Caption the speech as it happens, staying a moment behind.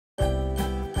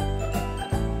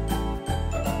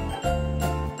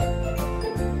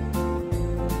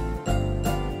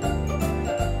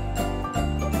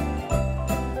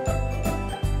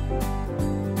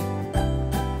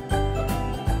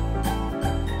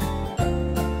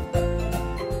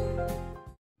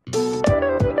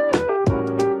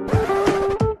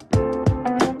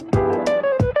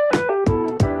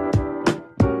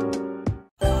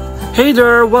Hey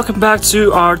there, welcome back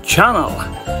to our channel.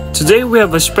 Today we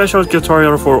have a special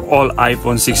tutorial for all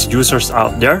iPhone 6 users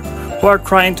out there who are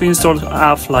trying to install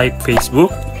apps like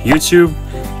Facebook, YouTube,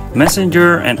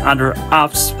 Messenger, and other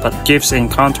apps but keeps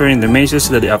encountering the message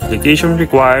that the application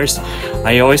requires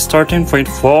iOS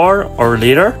 13.4 or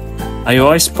later,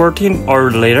 iOS 14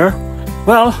 or later.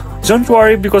 Well, don't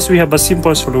worry because we have a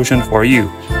simple solution for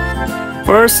you.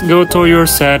 First, go to your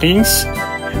settings,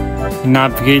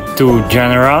 navigate to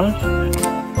General,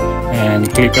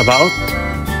 and click About.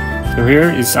 So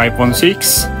here is iPhone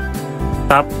 6.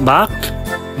 Tap Back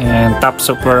and tap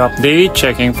Software Update.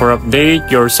 Checking for update.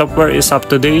 Your software is up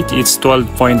to date. It's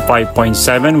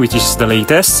 12.5.7, which is the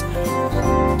latest.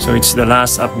 So it's the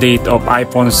last update of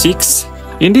iPhone 6.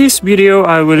 In this video,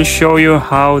 I will show you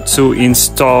how to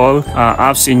install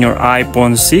apps in your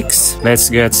iPhone 6.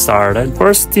 Let's get started.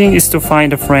 First thing is to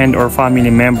find a friend or family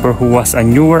member who has a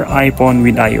newer iPhone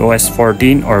with iOS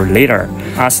 14 or later.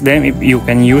 Ask them if you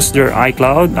can use their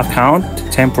iCloud account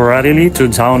temporarily to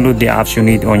download the apps you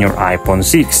need on your iPhone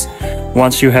 6.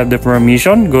 Once you have the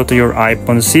permission, go to your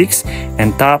iPhone 6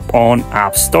 and tap on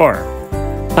App Store.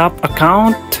 Tap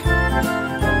Account.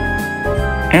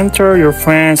 Enter your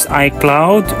friend's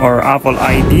iCloud or Apple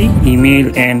ID,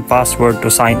 email, and password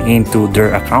to sign into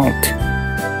their account.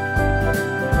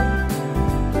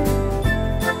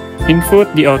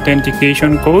 Input the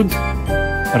authentication code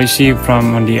received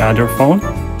from the other phone.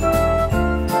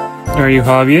 There you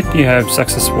have it. You have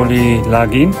successfully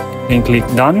logged in. Then click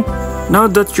Done. Now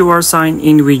that you are signed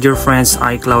in with your friend's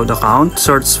iCloud account,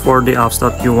 search for the apps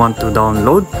that you want to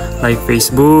download like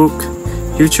Facebook,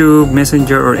 YouTube,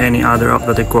 Messenger, or any other app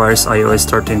that requires iOS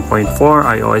 13.4,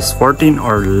 iOS 14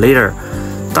 or later.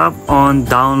 Tap on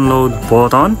Download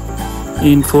button.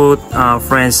 Input a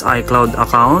friend's iCloud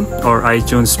account or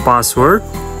iTunes password.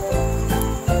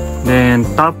 Then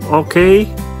tap OK.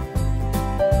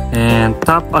 And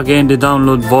tap again the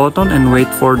download button and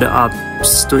wait for the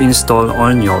apps to install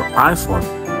on your iPhone.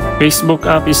 Facebook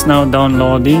app is now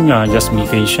downloading. Just be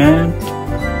patient.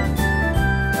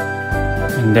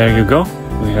 And there you go.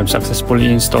 We have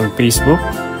successfully installed Facebook.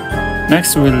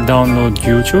 Next, we'll download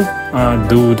YouTube.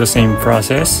 Do the same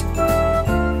process.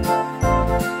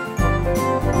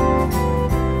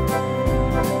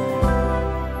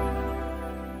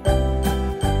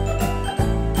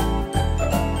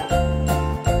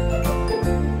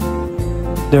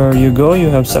 There you go. You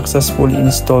have successfully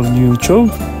installed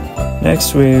YouTube.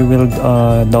 Next, we will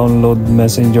download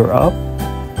Messenger app.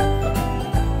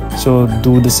 So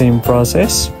do the same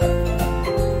process.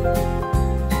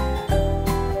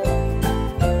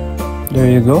 There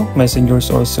you go, Messenger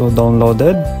is also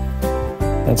downloaded.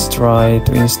 Let's try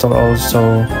to install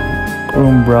also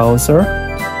Chrome browser.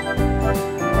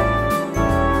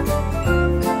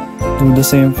 Do the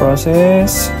same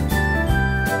process.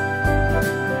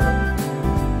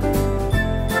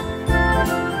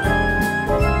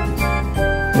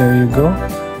 There you go,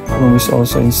 Chrome is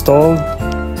also installed.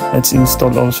 Let's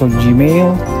install also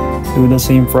Gmail. Do the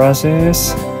same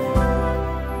process.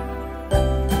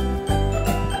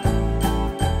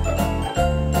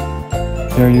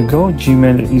 There you go,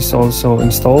 Gmail is also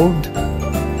installed.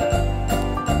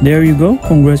 There you go,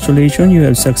 congratulations, you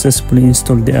have successfully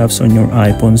installed the apps on your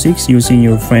iPhone 6 using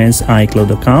your friend's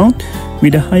iCloud account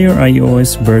with a higher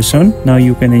iOS version. Now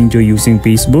you can enjoy using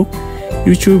Facebook,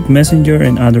 YouTube, Messenger,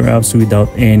 and other apps without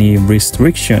any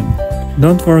restriction.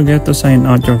 Don't forget to sign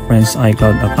out your friend's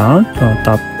iCloud account.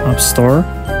 Tap App Store,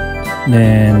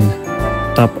 then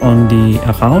tap on the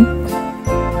account.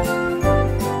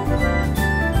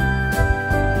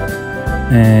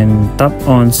 And tap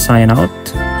on Sign Out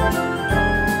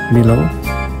below.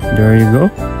 There you go.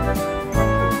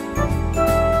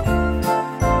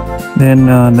 Then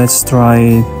let's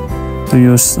try to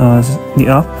use the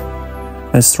app.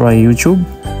 Let's try YouTube.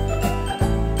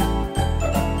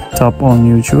 Tap on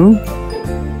YouTube.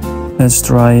 Let's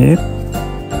try it.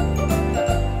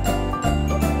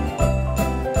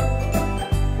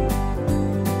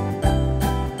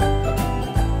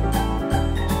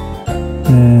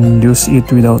 And use it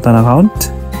without an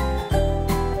account.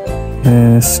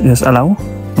 Yes, allow.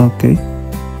 Okay.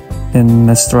 Then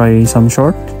let's try some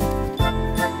short.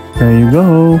 There you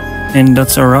go. And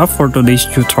that's a wrap for today's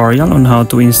tutorial on how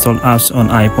to install apps on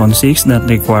iPhone 6 that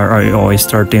require iOS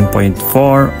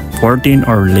 13.4, 14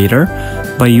 or later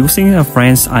by using a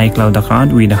friend's iCloud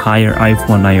account with a higher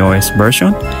iPhone iOS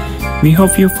version. We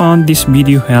hope you found this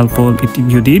video helpful. If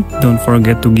you did, don't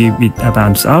forget to give it a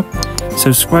thumbs up.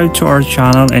 Subscribe to our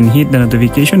channel and hit the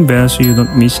notification bell so you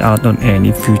don't miss out on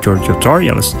any future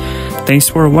tutorials. Thanks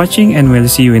for watching and we'll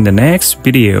see you in the next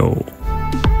video.